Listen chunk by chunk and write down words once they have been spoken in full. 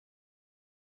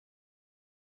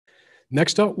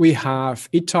Next up, we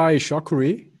have Itay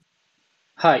Shakury.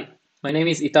 Hi, my name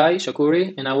is Itay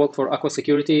Shakury, and I work for Aqua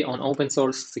Security on open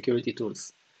source security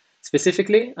tools.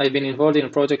 Specifically, I've been involved in a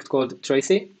project called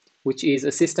Tracy, which is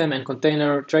a system and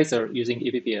container tracer using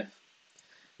eBPF.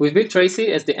 We've built Tracy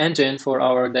as the engine for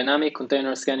our dynamic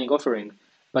container scanning offering,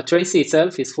 but Tracy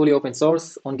itself is fully open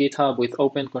source on GitHub with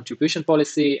open contribution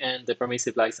policy and the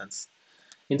permissive license.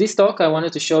 In this talk, I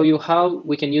wanted to show you how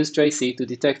we can use Tracy to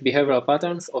detect behavioral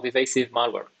patterns of evasive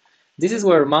malware. This is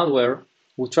where malware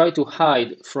will try to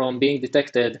hide from being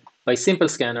detected by simple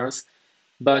scanners,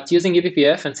 but using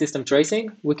eBPF and system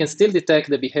tracing, we can still detect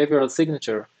the behavioral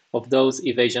signature of those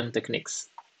evasion techniques.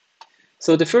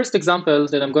 So the first example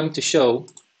that I'm going to show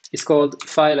is called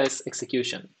fileless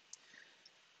execution.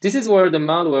 This is where the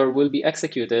malware will be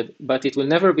executed, but it will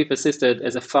never be persisted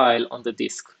as a file on the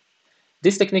disk.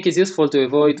 This technique is useful to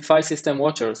avoid file system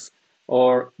watchers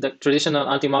or the traditional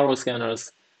anti-malware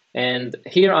scanners. And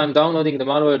here I'm downloading the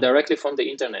malware directly from the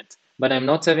internet, but I'm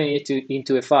not saving it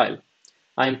into a file.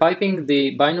 I'm piping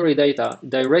the binary data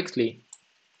directly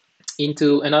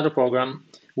into another program,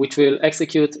 which will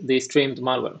execute the streamed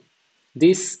malware.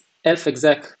 This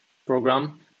elfexec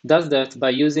program does that by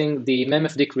using the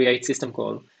memfd create system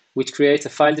call, which creates a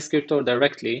file descriptor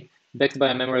directly backed by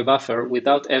a memory buffer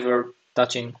without ever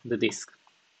touching the disk.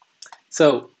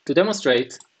 So to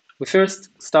demonstrate, we first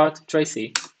start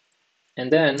Tracy, and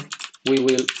then we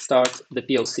will start the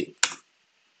POC.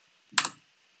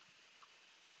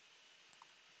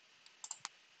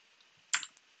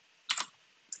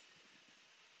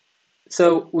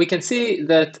 So we can see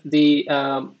that the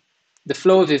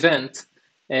flow of event,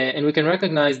 and we can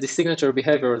recognize the signature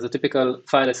behavior as a typical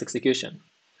fileless execution.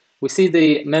 We see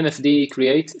the memfd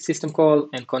create system call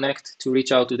and connect to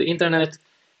reach out to the internet,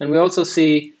 and we also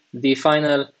see the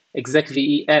final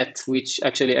execve at, which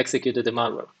actually executed the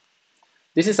malware.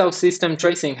 This is how system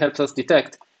tracing helps us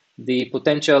detect the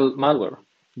potential malware.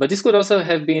 But this could also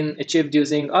have been achieved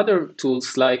using other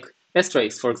tools like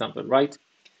strace, for example, right?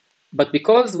 But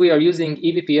because we are using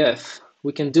eBPF,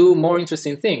 we can do more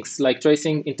interesting things like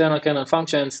tracing internal kernel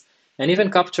functions and even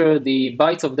capture the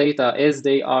bytes of data as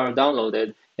they are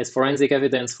downloaded as forensic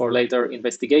evidence for later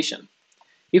investigation.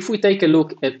 If we take a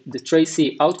look at the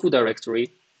Tracy output directory,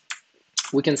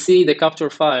 we can see the capture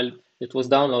file that was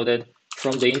downloaded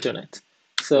from the internet.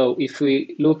 So if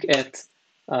we look at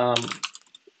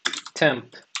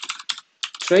temp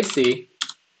Tracy,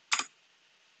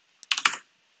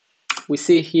 we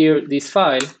see here this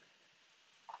file,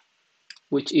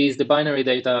 which is the binary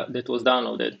data that was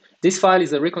downloaded. This file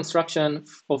is a reconstruction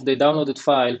of the downloaded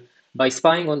file by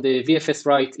spying on the VFS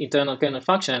write internal kernel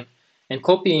function and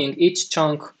copying each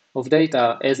chunk of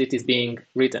data as it is being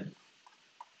written.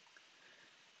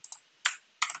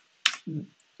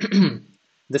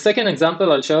 The second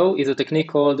example I'll show is a technique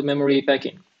called memory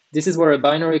packing. This is where a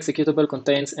binary executable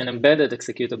contains an embedded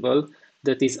executable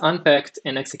that is unpacked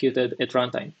and executed at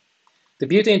runtime. The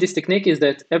beauty in this technique is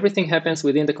that everything happens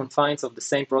within the confines of the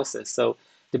same process. So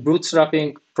the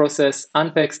bootstrapping process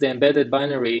unpacks the embedded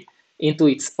binary into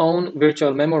its own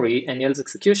virtual memory and yields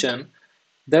execution.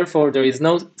 Therefore, there is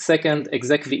no second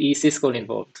execve syscall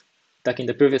involved, like in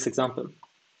the previous example.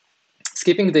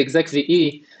 Skipping the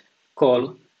execve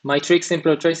call might trick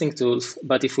simpler tracing tools,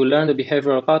 but if we learn the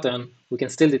behavioral pattern, we can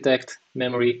still detect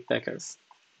memory packers.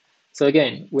 So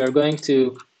again, we are going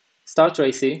to start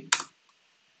Tracy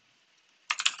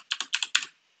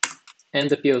and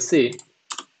the POC.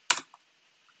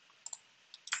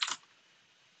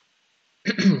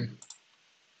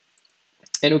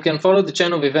 And we can follow the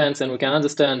chain of events and we can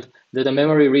understand that the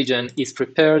memory region is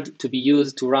prepared to be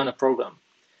used to run a program.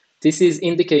 This is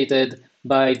indicated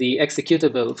by the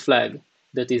executable flag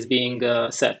that is being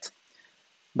set.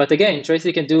 But again,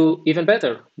 Tracy can do even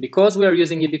better. Because we are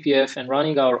using eBPF and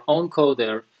running our own code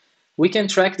there, we can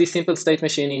track this simple state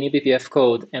machine in eBPF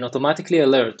code and automatically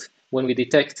alert when we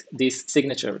detect this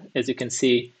signature, as you can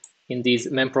see in these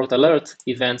memprot alert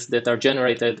events that are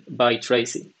generated by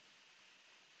Tracy.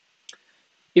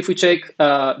 If we check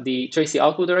the Tracy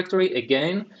output directory,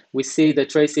 again, we see that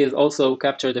Tracy has also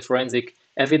captured the forensic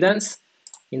evidence.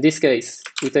 In this case,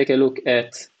 we take a look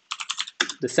at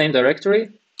the same directory.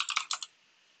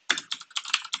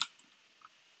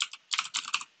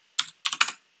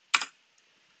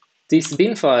 This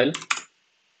bin file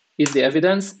is the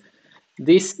evidence.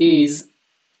 This is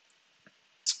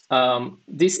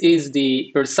the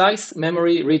precise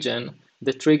memory region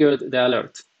that triggered the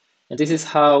alert. And this is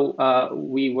how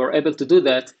we were able to do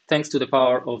that thanks to the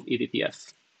power of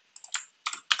eBPF.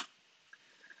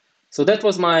 So that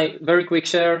was my very quick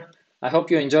share. I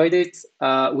hope you enjoyed it.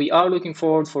 We are looking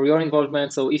forward for your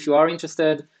involvement. So if you are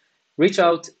interested, Reach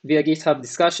out via GitHub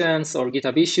discussions or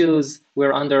GitHub issues.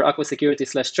 We're under Aqua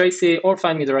Security/Tracy, or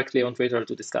find me directly on Twitter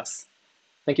to discuss.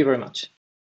 Thank you very much.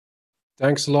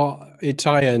 Thanks a lot,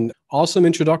 Itay, and awesome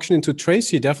introduction into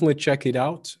Tracy. Definitely check it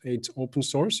out. It's open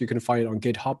source. You can find it on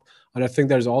GitHub. And I think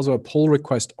there's also a pull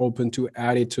request open to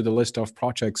add it to the list of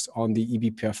projects on the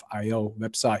eBPF.io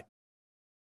website.